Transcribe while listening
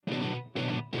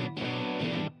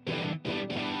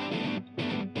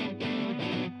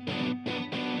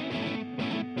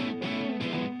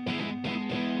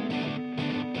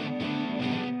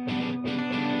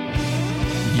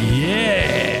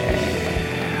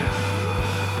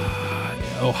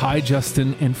Oh, hi,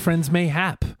 Justin and friends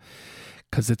mayhap,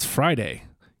 because it's Friday.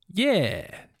 Yeah.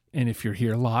 And if you're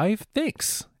here live,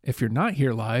 thanks. If you're not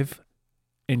here live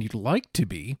and you'd like to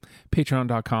be,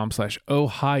 patreon.com/oh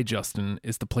hi Justin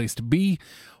is the place to be.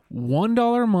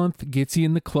 $1 a month gets you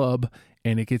in the club,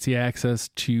 and it gets you access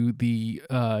to the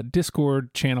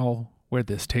Discord channel where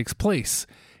this takes place.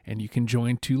 And you can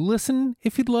join to listen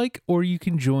if you'd like, or you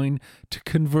can join to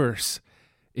converse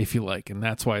if you like. And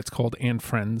that's why it's called And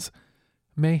Friends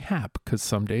Mayhap, because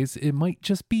some days it might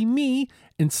just be me,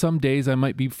 and some days I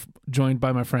might be joined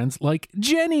by my friends like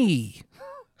Jenny.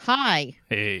 Hi.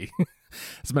 Hey.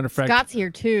 As a matter of fact, Scott's here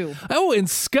too. Oh, and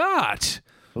Scott.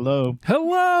 Hello.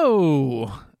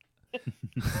 Hello.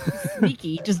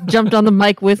 Sneaky just jumped on the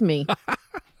mic with me.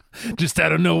 Just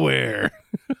out of nowhere.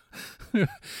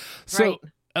 So,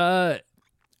 I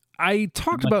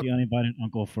talked about the uninvited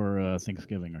uncle for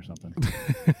Thanksgiving or something.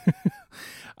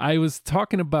 I was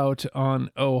talking about on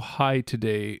Oh Hi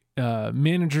today,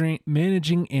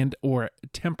 managing and or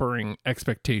tempering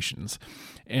expectations.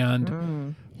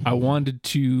 And I wanted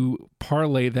to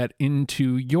parlay that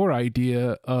into your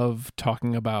idea of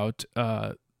talking about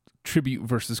tribute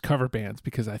versus cover bands,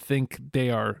 because I think they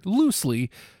are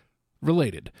loosely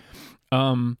related.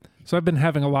 So I've been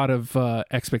having a lot of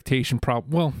expectation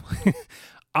Well,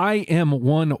 I am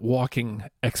one walking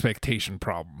expectation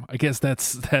problem. I guess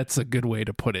that's a good way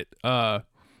to put it.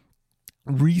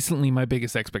 Recently, my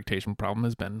biggest expectation problem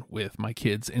has been with my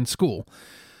kids in school.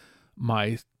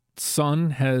 My son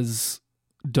has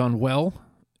done well,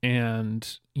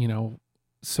 and,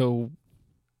 so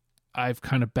I've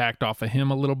kind of backed off of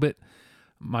him a little bit.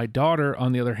 My daughter,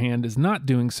 on the other hand, is not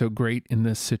doing so great in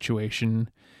this situation.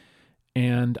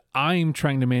 And I'm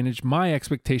trying to manage my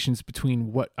expectations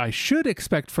between what I should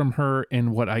expect from her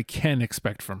and what I can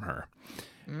expect from her.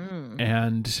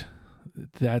 And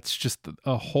that's just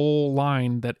a whole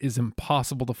line that is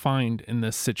impossible to find in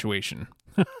this situation.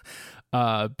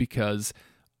 Because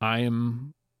I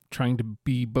am trying to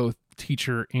be both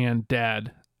teacher and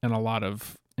dad in a lot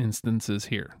of instances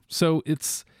here. So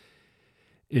it's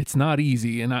not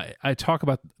easy. And I talk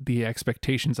about the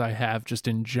expectations I have just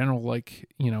in general, like,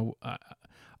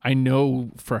 I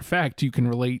know for a fact you can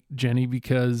relate, Jenny,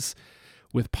 because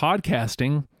with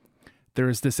podcasting, there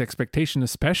is this expectation,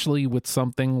 especially with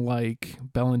something like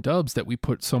Bell and Dubs that we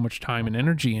put so much time and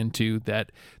energy into,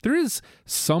 that there is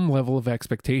some level of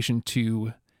expectation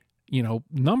to,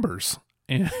 numbers.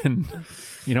 And,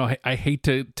 I hate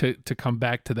to come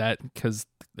back to that, because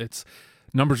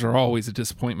numbers are always a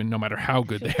disappointment, no matter how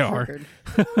good they are.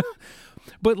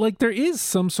 But there is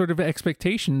some sort of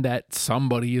expectation that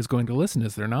somebody is going to listen,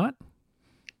 is there not?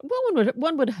 Well,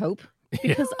 one would hope,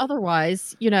 because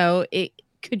otherwise, it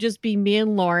could just be me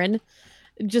and Lauren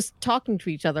just talking to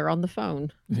each other on the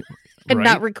phone and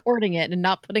not recording it and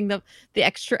not putting the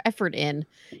extra effort in,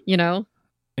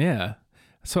 Yeah.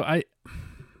 So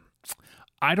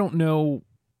I don't know,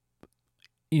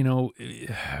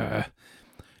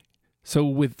 so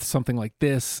with something like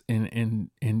this in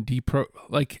Depro,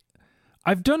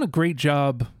 I've done a great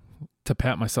job, to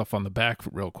pat myself on the back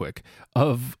real quick,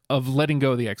 of letting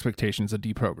go of the expectations of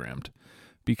Deprogrammed,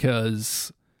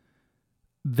 because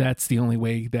that's the only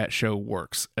way that show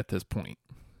works at this point.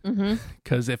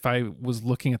 Because if I was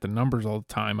looking at the numbers all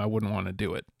the time, I wouldn't want to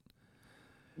do it.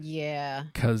 Yeah.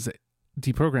 Because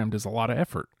Deprogrammed is a lot of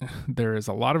effort. There is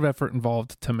a lot of effort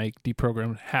involved to make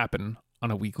Deprogrammed happen on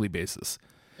a weekly basis.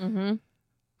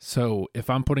 So if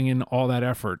I'm putting in all that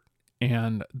effort,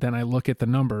 and then I look at the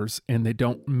numbers and they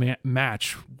don't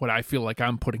match what I feel like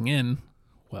I'm putting in,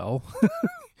 well,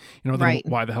 then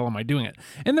why the hell am I doing it?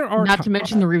 And there are not to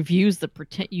mention the reviews that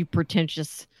you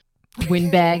pretentious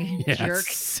windbag jerk.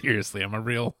 Seriously, I'm a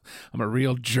real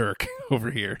jerk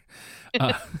over here.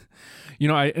 I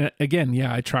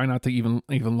try not to even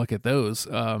look at those.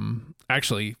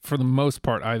 Actually, for the most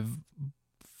part, I've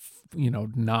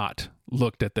not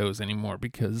looked at those anymore,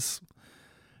 because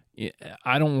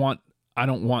I don't want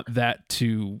that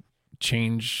to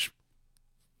change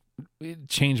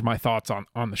my thoughts on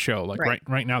the show.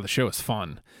 Right now the show is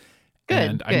fun.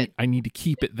 Good. I need to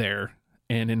keep it there.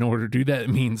 And in order to do that, it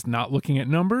means not looking at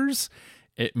numbers.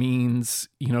 It means,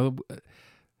 there's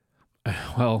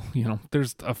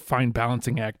a fine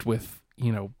balancing act with,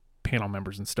 panel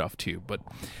members and stuff too, but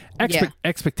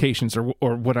expectations are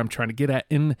what I'm trying to get at.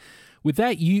 And with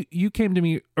that, you came to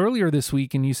me earlier this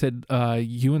week and you said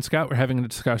you and Scott were having a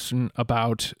discussion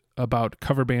about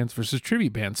cover bands versus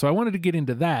tribute bands. So I wanted to get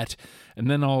into that,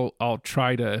 and then I'll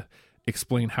try to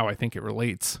explain how I think it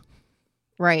relates.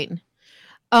 Right.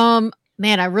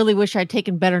 Man, I really wish I'd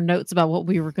taken better notes about what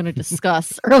we were going to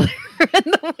discuss earlier in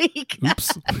the week.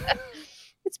 Oops.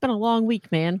 been a long week,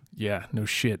 man. Yeah, no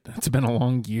shit. It's been a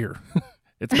long year.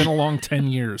 It's been a long 10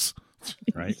 years.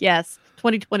 Right. Yes,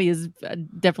 2020 is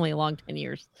definitely a long 10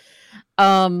 years.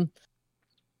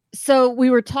 So we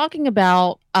were talking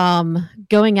about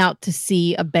going out to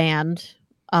see a band.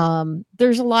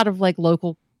 There's a lot of like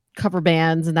local cover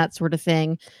bands and that sort of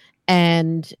thing,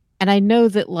 and I know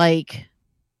that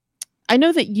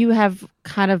you have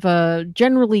kind of a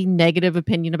generally negative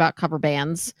opinion about cover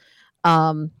bands,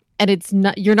 and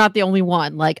you're not the only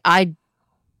one. Like, I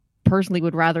personally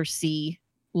would rather see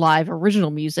live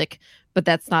original music, but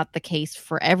that's not the case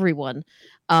for everyone.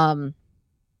 And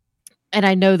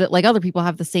I know that like other people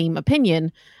have the same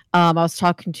opinion. I was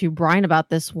talking to Brian about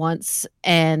this once,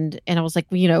 and I was like,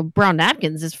 well, Brown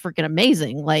Napkins is freaking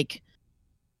amazing. Like,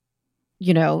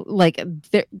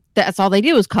 that's all they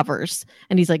do is covers.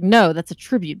 And he's like, no, that's a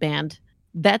tribute band.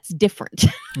 That's different.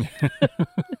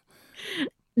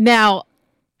 Now,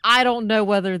 I don't know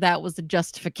whether that was a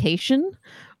justification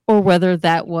or whether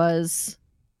that was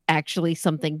actually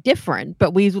something different,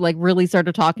 but we like really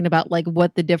started talking about like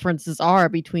what the differences are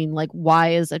between like why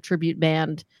is a tribute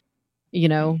band,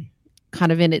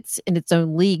 kind of in its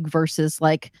own league versus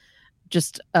like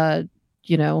just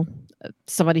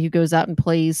somebody who goes out and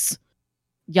plays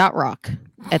yacht rock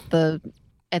at the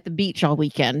beach all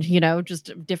weekend,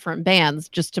 just different bands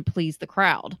just to please the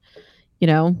crowd,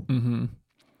 Mm-hmm.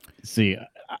 See,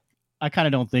 I kind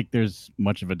of don't think there's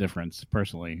much of a difference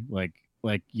personally. Like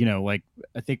I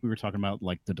think we were talking about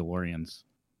like the DeLoreans.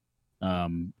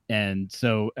 And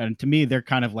to me, they're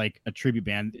kind of like a tribute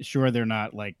band. Sure, they're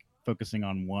not like focusing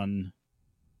on one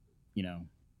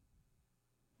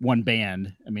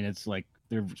band. I mean, it's like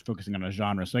they're focusing on a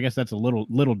genre. So I guess that's a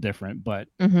little different, but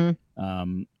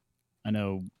I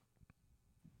know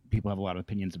people have a lot of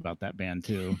opinions about that band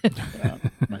too,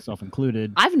 myself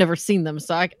included. I've never seen them,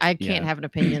 so I can't have an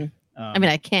opinion. I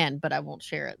mean, I can, but I won't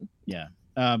share it. Yeah.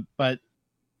 But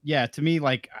yeah, to me,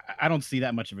 like, I don't see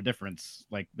that much of a difference,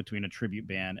 like, between a tribute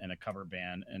band and a cover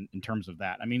band, and in terms of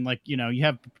that. I mean, like, you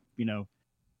have,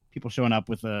 people showing up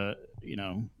with a,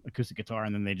 acoustic guitar,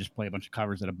 and then they just play a bunch of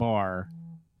covers at a bar.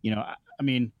 I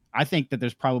mean, I think that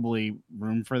there's probably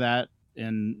room for that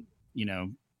in,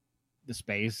 the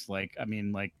space. Like, I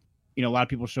mean, like, a lot of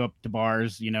people show up to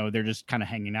bars, they're just kind of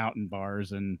hanging out in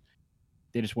bars, and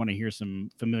they just want to hear some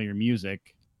familiar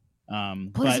music.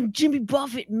 Play some Jimmy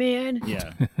Buffett, man.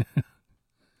 Yeah.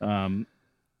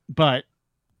 But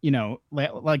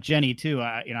like Jenny too,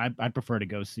 I prefer to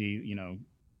go see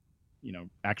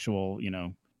actual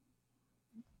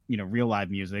real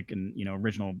live music and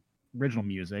original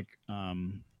music.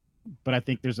 But I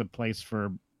think there's a place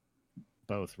for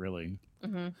both, really.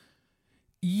 Mm-hmm.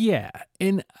 Yeah,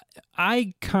 and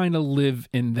I kind of live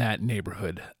in that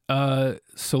neighborhood.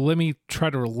 So let me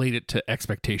try to relate it to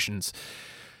expectations.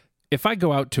 If I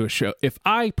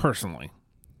personally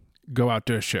go out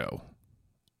to a show,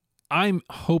 I'm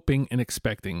hoping and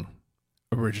expecting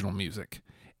original music.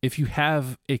 If you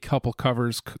have a couple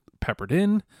covers peppered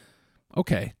in,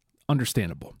 okay,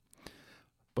 understandable.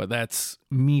 But that's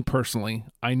me personally.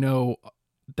 I know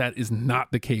that is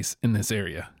not the case in this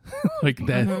area. Like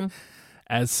that. Mm-hmm.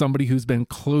 As somebody who's been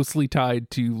closely tied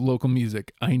to local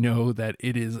music, I know that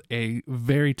it is a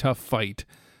very tough fight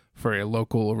for a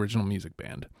local original music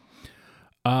band.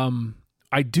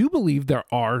 I do believe there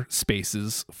are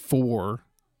spaces for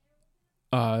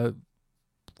a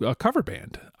cover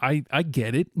band. I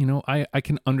get it. I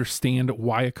can understand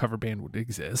why a cover band would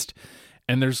exist.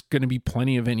 And there's going to be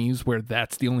plenty of venues where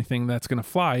that's the only thing that's going to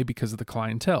fly because of the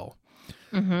clientele.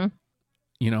 Mm-hmm.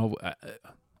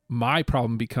 My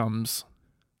problem becomes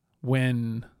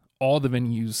when all the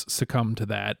venues succumb to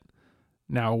that.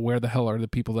 Now, where the hell are the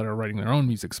people that are writing their own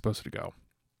music supposed to go?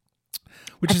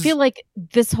 I feel like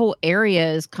this whole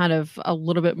area is kind of a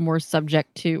little bit more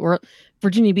subject to, or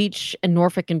Virginia Beach and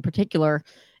Norfolk in particular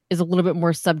is a little bit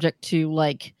more subject to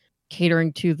like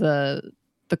catering to the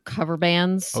cover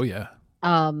bands. Oh yeah.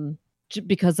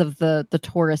 Because of the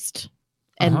tourist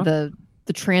and the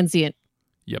transient.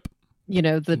 Yep.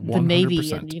 The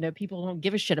Navy and, people don't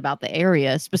give a shit about the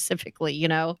area specifically,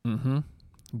 Mm-hmm.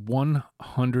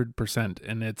 100%.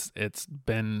 And it's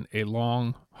been a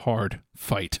long, hard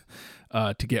fight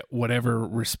to get whatever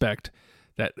respect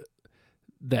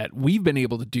that we've been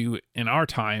able to do in our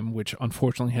time, which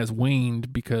unfortunately has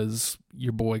waned because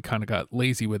your boy kind of got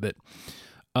lazy with it.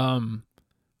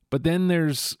 But then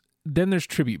there's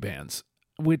tribute bands,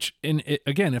 which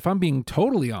again, if I'm being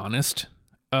totally honest,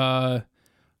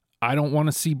 I don't want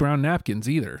to see Brown Napkins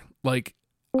either. Like,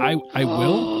 I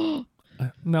will.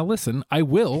 Now listen, I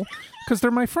will, because they're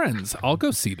my friends. I'll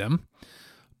go see them.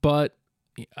 But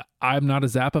I'm not a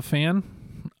Zappa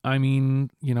fan. I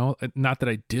mean, not that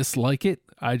I dislike it.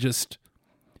 I'd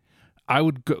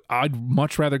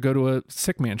much rather go to a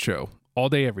Sick Man show all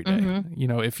day, every day.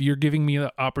 Mm-hmm. If you're giving me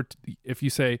the opportunity, if you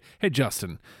say, hey,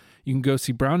 Justin, you can go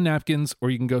see Brown Napkins or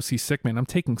you can go see Sick Man, I'm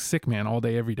taking Sick Man all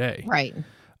day, every day. Right.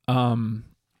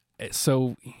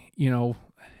 So,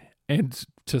 and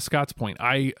to Scott's point,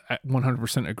 I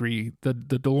 100% agree. The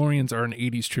DeLoreans are an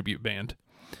 80s tribute band.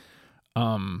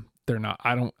 They're not,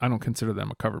 I don't consider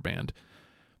them a cover band,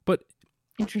 but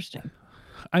interesting.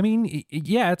 I mean,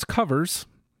 yeah, it's covers,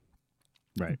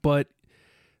 right? But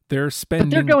they're spending.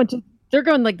 But they're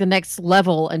going like the next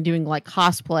level and doing like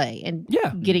cosplay and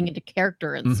getting into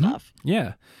character and stuff.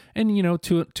 Yeah, and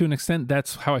to an extent,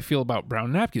 that's how I feel about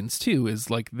Brown Napkins too. Is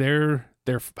like they're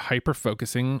hyper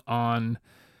focusing on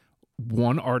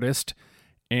one artist,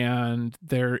 and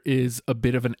there is a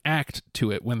bit of an act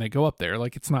to it when they go up there.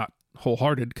 Like it's not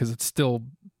wholehearted because it's still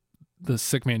the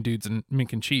Sick Man dudes and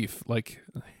Mink and Chief, like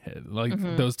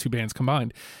those two bands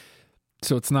combined.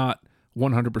 So it's not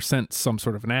 100% some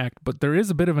sort of an act, but there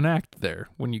is a bit of an act there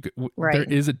when you right. There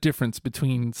is a difference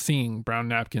between seeing Brown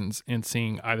Napkins and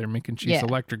seeing either Mink and Chief's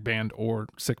Electric Band or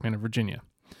Sick Man of Virginia.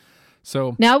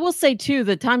 So now I will say too,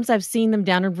 the times I've seen them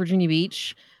down in Virginia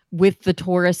Beach with the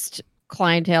tourist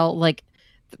clientele, like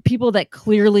people that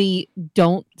clearly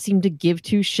don't seem to give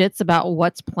two shits about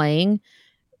what's playing,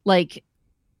 like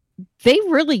they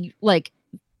really like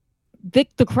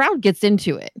the crowd gets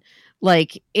into it.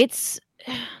 Like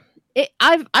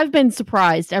I've been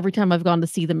surprised every time I've gone to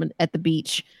see them at the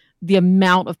beach, the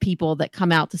amount of people that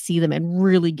come out to see them and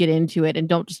really get into it and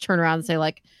don't just turn around and say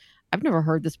like, I've never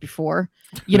heard this before,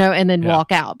 and then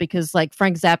walk out, because like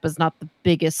Frank Zappa is not the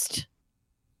biggest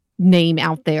name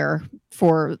out there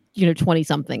for 20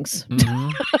 somethings.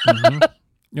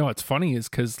 What's funny is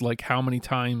because like how many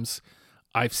times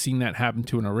I've seen that happen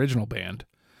to an original band.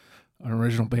 An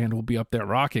original band will be up there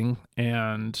rocking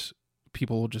and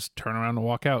people will just turn around and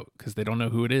walk out because they don't know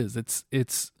who it is.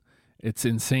 It's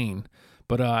insane.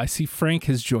 But I see Frank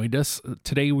has joined us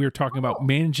today. We were talking about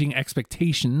managing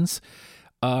expectations.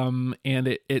 And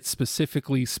it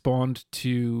specifically spawned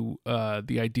to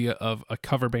the idea of a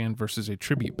cover band versus a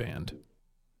tribute band.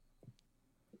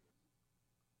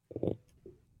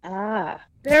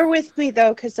 Bear with me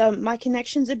though, because my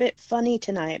connection's a bit funny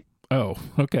tonight. Oh,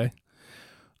 okay.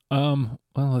 Well,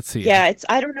 let's see. Yeah,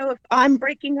 I don't know if I'm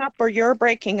breaking up or you're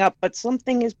breaking up, but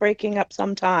something is breaking up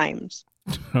sometimes.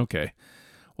 Okay.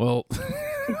 Well,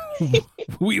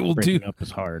 we will breaking up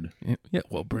is hard. Yeah,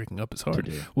 well, breaking up is hard.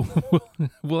 To do.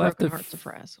 We'll have to hearts of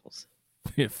assholes.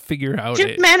 Figure out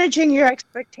just managing your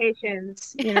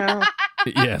expectations,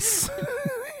 Yes,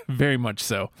 very much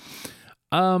so.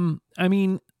 I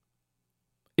mean,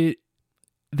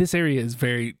 this area is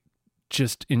very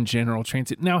just in general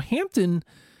transit. Now, Hampton,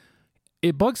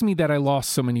 it bugs me that I lost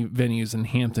so many venues in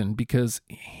Hampton, because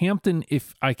Hampton,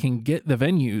 if I can get the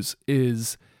venues,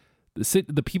 is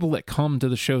the people that come to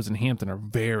the shows in Hampton are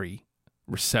very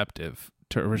receptive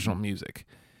to original music.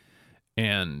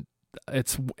 And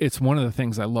it's one of the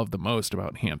things I love the most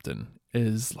about Hampton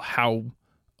is how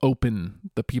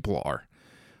open the people are.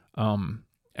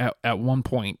 At one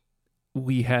point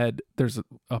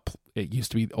it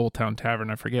used to be Old Town Tavern.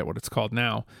 I forget what it's called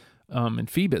now, in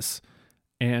Phoebus.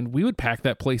 And we would pack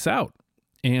that place out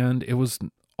and it was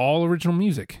all original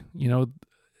music,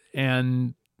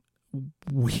 and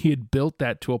we had built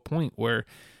that to a point where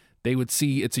they would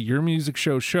see it's a Your Music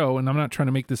Show. And I'm not trying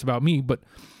to make this about me, but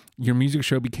Your Music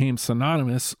Show became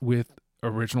synonymous with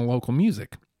original local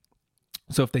music.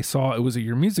 So if they saw it was a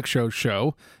Your Music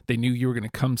Show, they knew you were going to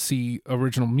come see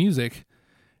original music,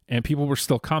 and people were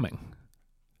still coming.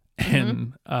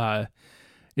 Mm-hmm. And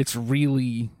it's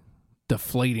really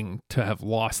deflating to have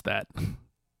lost that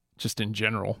just in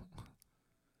general.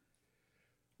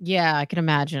 Yeah, I can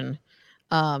imagine.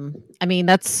 I mean,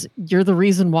 you're the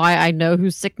reason why I know who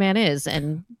Sick Man is,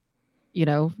 and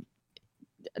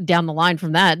down the line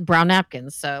from that, Brown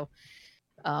Napkins. So,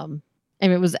 and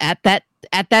it was at that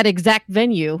exact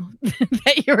venue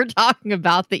that you were talking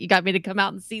about that you got me to come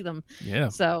out and see them. Yeah.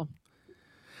 So,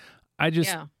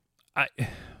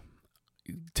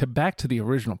 back to the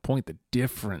original point, the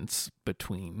difference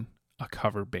between a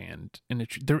cover band and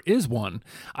there is one.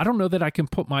 I don't know that I can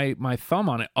put my thumb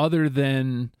on it, other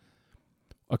than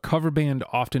a cover band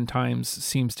oftentimes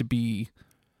seems to be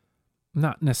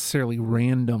not necessarily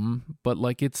random, but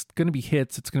like it's going to be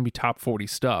hits. It's going to be top 40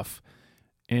 stuff.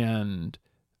 And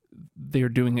they're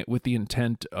doing it with the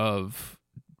intent of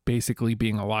basically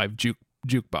being a live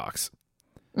jukebox.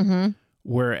 Mm-hmm.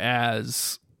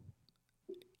 Whereas,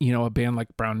 a band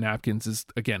like Brown Napkins is,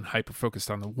 again, hyper focused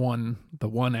on the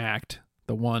one act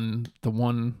the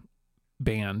one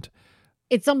band.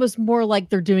 It's almost more like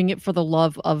they're doing it for the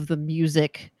love of the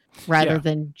music rather Yeah.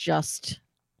 than just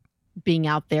being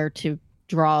out there to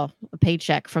draw a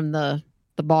paycheck from the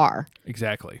bar.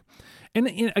 Exactly.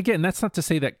 And again, that's not to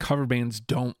say that cover bands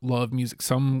don't love music.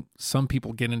 Some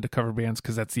people get into cover bands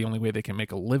because that's the only way they can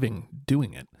make a living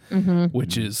doing it,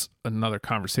 which is another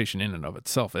conversation in and of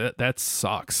itself. That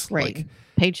sucks. Right. Like,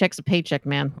 Paycheck's a paycheck,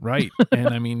 man. right. And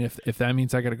I mean, if that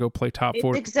means I got to go play top It's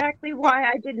 40. exactly why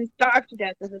I didn't starve to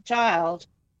death as a child.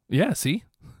 Yeah. See?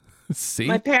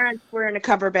 My parents were in a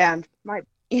cover band.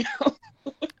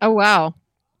 Oh, wow.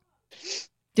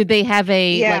 Did they have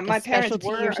a my a parents specialty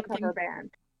were or a something? cover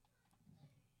band.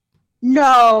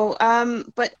 No,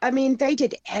 but I mean, they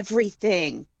did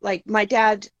everything. Like, my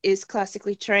dad is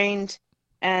classically trained,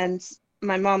 and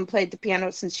my mom played the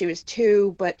piano since she was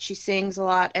 2, but she sings a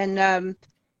lot. And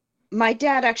my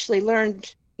dad actually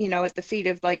learned, at the feet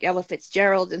of like Ella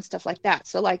Fitzgerald and stuff like that.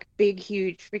 So like big,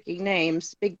 huge freaking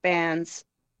names, big bands.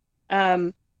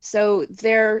 So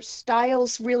their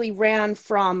styles really ran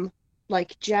from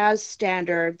like jazz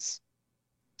standards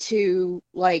to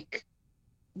like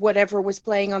whatever was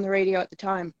playing on the radio at the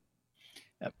time.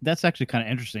 That's actually kind of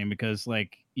interesting because,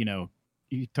 like, you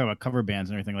talk about cover bands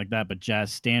and everything like that, but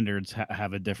jazz standards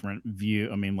have a different view.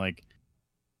 I mean, like,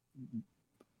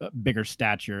 a bigger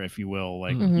stature, if you will.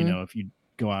 Like, if you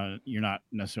go on, you're not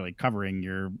necessarily covering,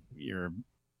 you're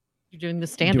doing the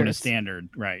standards. doing a standard,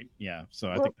 right? Yeah.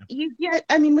 So I think you get,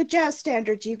 with jazz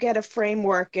standards, you get a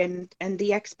framework, and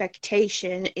the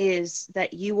expectation is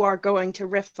that you are going to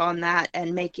riff on that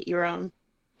and make it your own.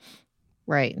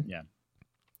 Right. Yeah.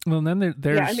 Well, then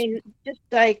there's Just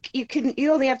like you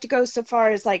only have to go so far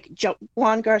as like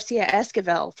Juan Garcia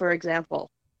Esquivel, for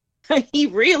example. He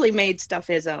really made stuff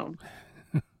his own.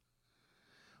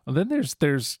 Well, then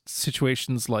there's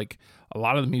situations like a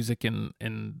lot of the music in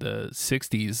the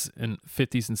 60s and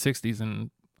 50s and 60s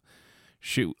and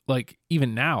shoot, like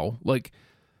even now, like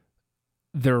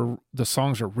the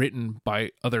songs are written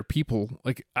by other people.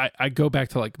 Like I go back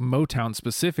to like Motown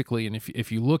specifically, and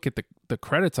if you look at the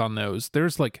credits on those,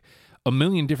 there's like a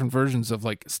million different versions of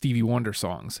like Stevie Wonder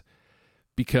songs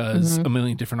because a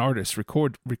million different artists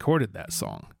recorded that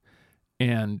song,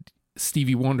 and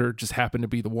Stevie Wonder just happened to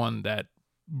be the one that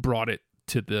brought it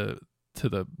to the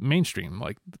mainstream.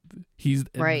 Like he's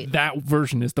right. That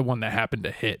version is the one that happened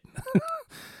to hit.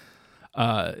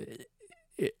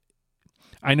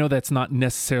 I know that's not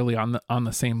necessarily on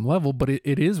the same level, but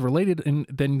it is related. And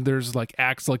then there's like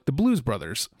acts like the Blues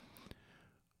Brothers.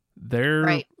 They're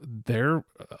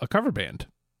a cover band.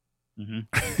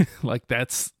 Like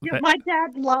that's my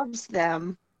dad loves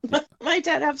them. My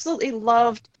dad absolutely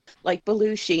loved like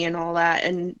Belushi and all that,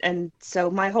 and so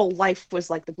my whole life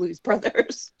was like the Blues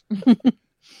Brothers.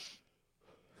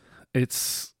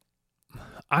 It's,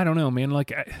 I don't know, man.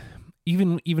 Like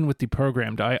even with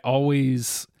Deprogrammed,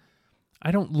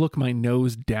 I don't look my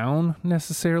nose down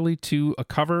necessarily to a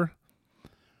cover.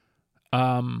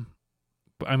 But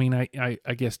I mean, I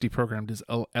guess Deprogrammed is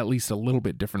at least a little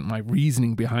bit different. My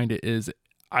reasoning behind it is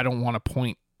I don't want to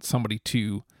point somebody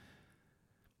to,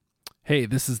 hey,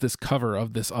 this is this cover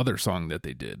of this other song that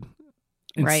they did,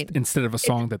 right? Instead of a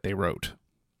song that they wrote.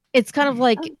 It's kind of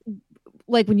like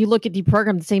when you look at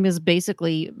Deprogrammed, the same as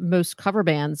basically most cover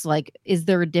bands. Like, is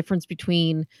there a difference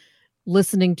between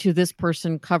listening to this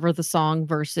person cover the song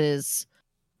versus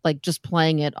like just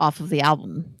playing it off of the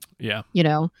album? Yeah.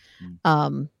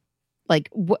 Like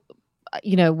what,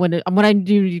 when I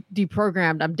do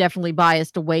Deprogrammed, I'm definitely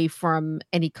biased away from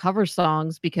any cover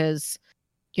songs because,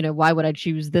 why would I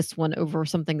choose this one over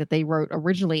something that they wrote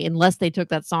originally unless they took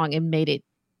that song and made it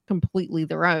completely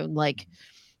their own? Like,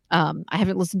 I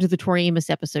haven't listened to the Tori Amos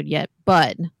episode yet,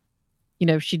 but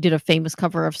she did a famous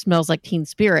cover of Smells Like Teen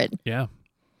Spirit. Yeah.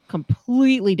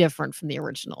 Completely different from the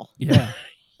original. Yeah.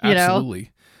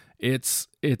 Absolutely. It's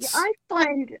I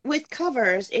find with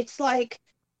covers, it's like,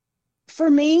 for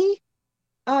me,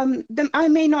 I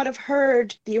may not have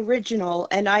heard the original,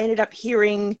 and I ended up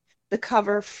hearing the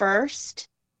cover first.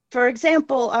 For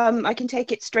example, I can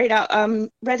take it straight out.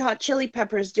 Red Hot Chili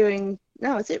Peppers doing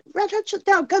Guns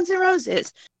N'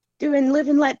 Roses doing "Live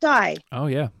and Let Die." Oh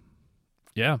yeah,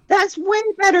 yeah. That's way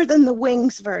better than the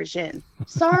Wings version.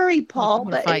 Sorry, Paul,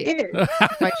 but fight. it is. I'll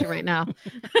fight you right now.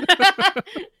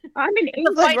 I'm in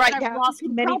England right I've now. lost You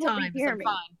can many probably times. hear I'm me.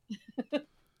 fine.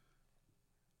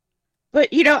 But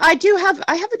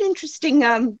I have an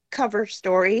interesting cover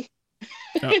story.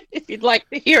 Oh. If you'd like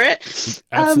to hear it.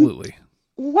 Absolutely.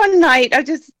 One night,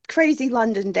 just crazy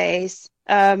London days,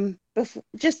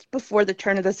 just before the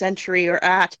turn of the century or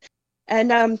at,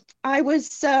 And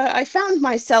I found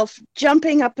myself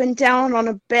jumping up and down on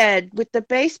a bed with the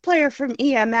bass player from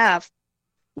EMF,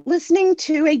 listening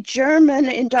to a German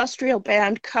industrial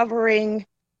band covering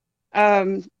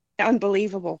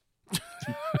Unbelievable.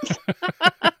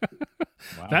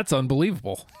 Wow. That's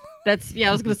unbelievable. That's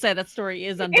I was gonna say that story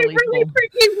is It unbelievable. really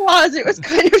freaking was. It was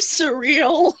kind of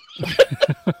surreal.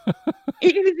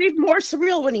 It was even more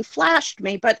surreal when he flashed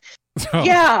me, but Oh,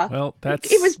 yeah. Well,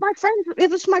 that's It was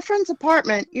my friend's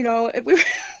apartment. We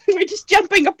were just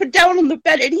jumping up and down on the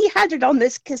bed, and he had it on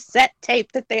this cassette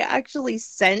tape that they actually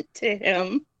sent to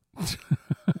him.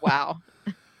 Wow.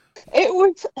 It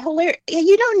was hilarious.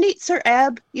 Neetzer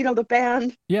Ebb, the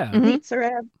band yeah. Mhm. Neetzer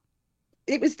Ebb.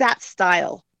 It was that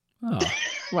style, Oh,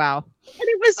 Wow. and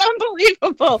it was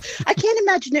unbelievable. I can't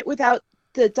imagine it without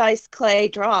the Dice Clay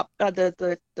drop,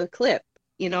 the clip.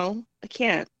 I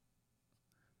can't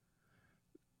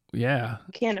yeah.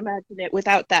 imagine it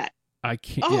without that. I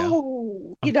can't. Yeah.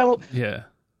 Oh, Yeah.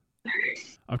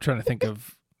 I'm trying to think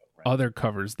of other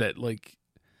covers that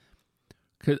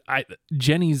cause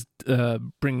Jenny's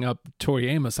bringing up Tori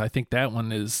Amos. I think that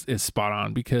one is spot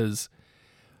on because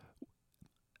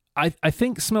I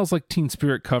think Smells Like Teen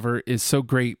Spirit cover is so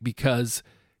great because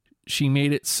she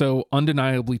made it so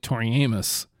undeniably Tori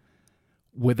Amos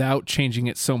without changing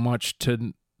it so much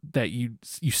to that you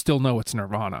still know it's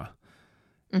Nirvana.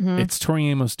 Mhm. It's Tori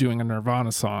Amos doing a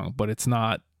Nirvana song, but it's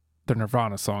not the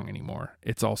Nirvana song anymore.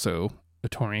 It's also a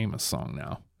Tori Amos song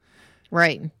now.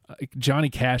 Right. Johnny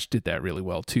Cash did that really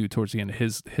well too towards the end of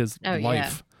his Oh,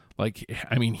 life.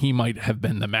 He might have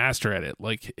been the master at it.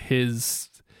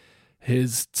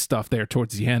 His stuff there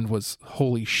towards the end was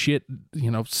holy shit.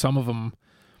 Some of them,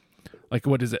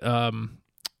 what is it?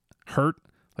 Hurt,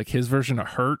 his version of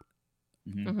Hurt.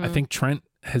 Mhm. Mhm. I think Trent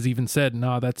has even said,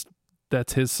 no, that's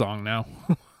his song now.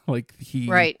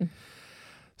 Right.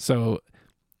 So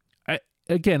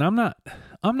I'm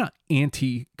not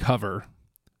anti cover.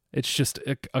 It's just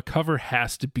a cover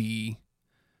has to be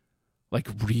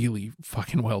really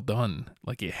fucking well done.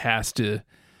 You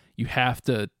have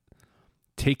to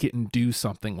take it and do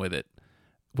something with it.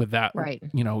 With that, Right.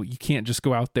 You can't just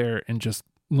go out there and just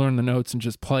learn the notes and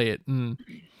just play it. And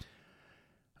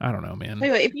I don't know, man.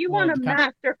 Anyway, if you Well, want a the kind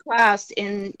master class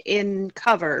in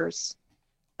covers,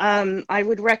 I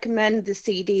would recommend the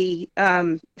CD.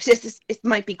 It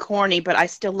might be corny, but I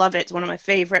still love it. It's one of my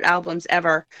favorite albums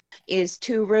ever. Is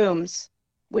Two Rooms,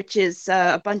 which is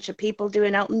a bunch of people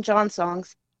doing Elton John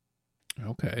songs.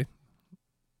 Okay,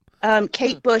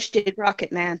 Kate Bush did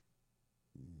Rocket Man.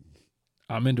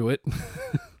 I'm into it.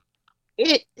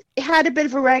 It had a bit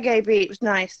of a reggae beat. It was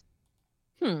nice.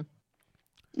 Hmm.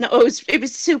 No, it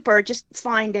was super. Just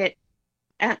find it.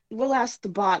 We'll ask the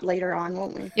bot later on,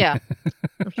 won't we? Yeah.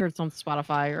 I'm sure it's on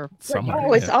Spotify or. Somewhere,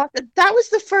 Oh, it's yeah. awesome. That was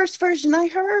the first version I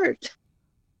heard,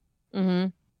 Mm-hmm.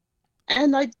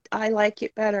 and I like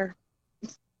it better.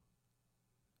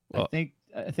 Well- I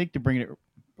think to bring it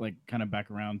kind of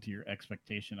back around to your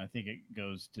expectation, I think it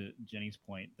goes to Jenny's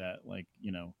point that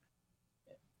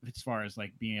as far as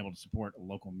being able to support a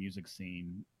local music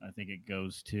scene, I think it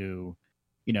goes to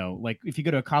if you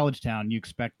go to a college town, you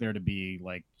expect there to be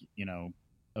a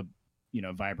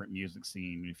vibrant music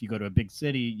scene. If you go to a big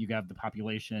city, you have the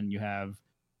population, you have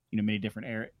many different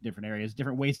areas,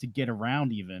 different ways to get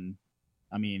around. Even,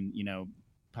 I mean,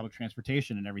 public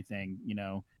transportation and everything.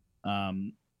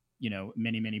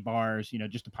 Many bars.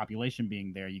 Just the population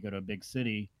being there. You go to a big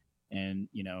city, and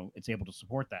it's able to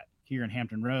support that. Here in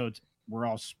Hampton Roads, we're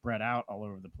all spread out all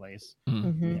over the place. Mm.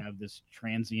 Mm-hmm. We have this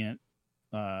transient,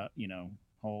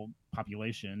 whole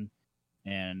population,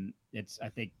 and I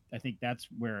think that's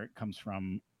where it comes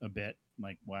from a bit,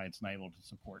 why it's not able to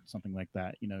support something like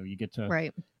that. You get to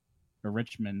Right.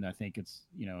 Richmond, I think it's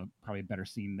probably a better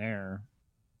scene there.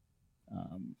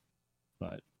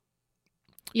 But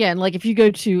Yeah, and if you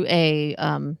go to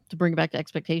to bring it back to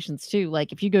expectations too,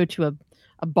 if you go to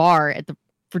a bar at the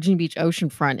Virginia Beach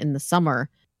oceanfront in the summer,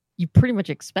 you pretty much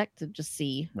expect to just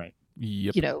see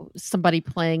Yep. somebody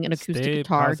playing an acoustic Stay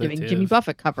guitar doing Jimmy positive.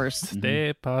 Buffett covers.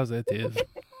 Stay positive.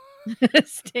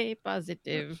 Stay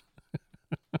positive.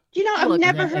 I've Look,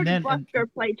 never and heard then- Buster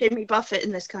play Jimmy Buffett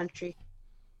in this country.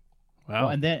 Wow.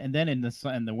 and then in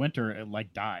the winter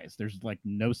it dies. There's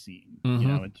no scene.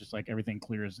 Mhm. It's just everything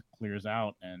clears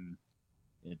out, and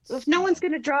it's If no one's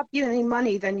going to drop you any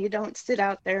money, then you don't sit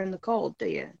out there in the cold, do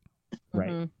you? Right.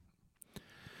 Mhm.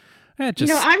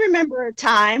 I remember a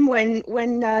time when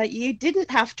you didn't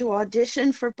have to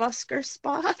audition for busker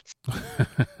spots.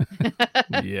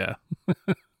 yeah.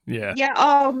 Yeah. Yeah.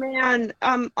 Oh man.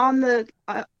 On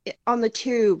the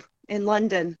tube in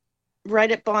London,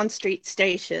 right at Bond Street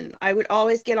Station. I would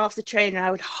always get off the train and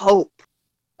I would hope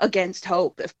against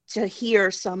hope to hear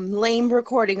some lame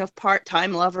recording of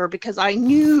Part-Time Lover, because I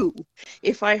knew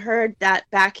if I heard that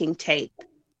backing tape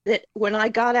that when I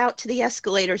got out to the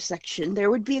escalator section,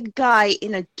 there would be a guy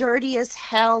in a dirty as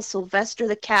hell Sylvester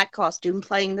the Cat costume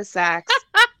playing the sax.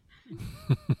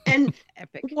 And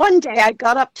Epic. one day I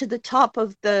got up to the top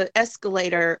of the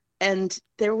escalator and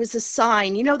there was a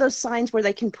sign. You know those signs where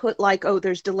they can put like, oh,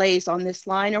 there's delays on this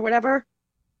line or whatever?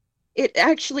 It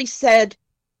actually said,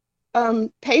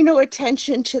 pay no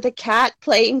attention to the cat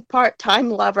playing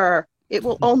Part-Time Lover. It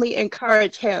will only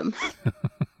encourage him.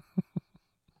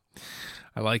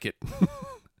 I like it.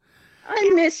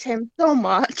 I miss him so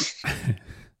much.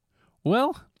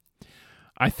 Well,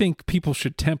 I think people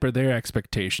should temper their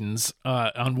expectations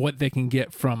on what they can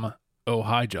get from Oh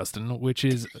Hi Justin, which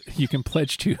is you can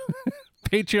pledge to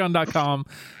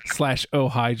patreon.com/Oh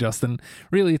Hi Justin.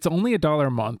 Really, it's only $1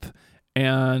 a month,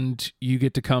 and you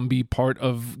get to come be part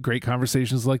of great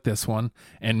conversations like this one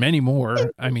and many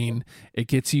more. I mean, it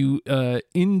gets you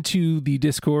into the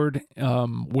Discord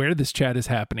where this chat is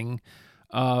happening.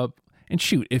 And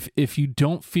shoot, if you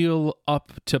don't feel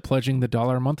up to pledging the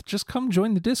 $1 a month, just come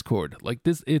join the Discord. Like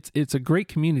this, it's a great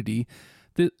community.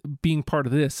 Being part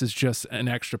of this is just an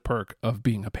extra perk of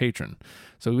being a patron.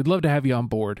 So we'd love to have you on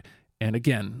board. And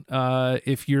again,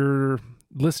 if you're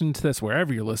listening to this,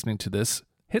 wherever you're listening to this,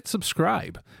 hit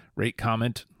subscribe, rate,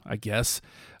 comment, I guess.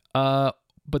 But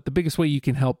the biggest way you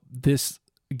can help this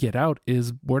get out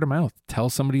is word of mouth. Tell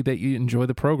somebody that you enjoy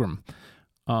the program.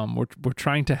 We're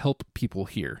trying to help people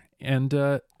here. And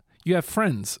you have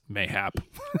friends, mayhap.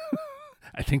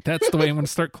 I think that's the way I'm going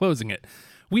to start closing it.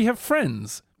 We have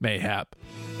friends, mayhap.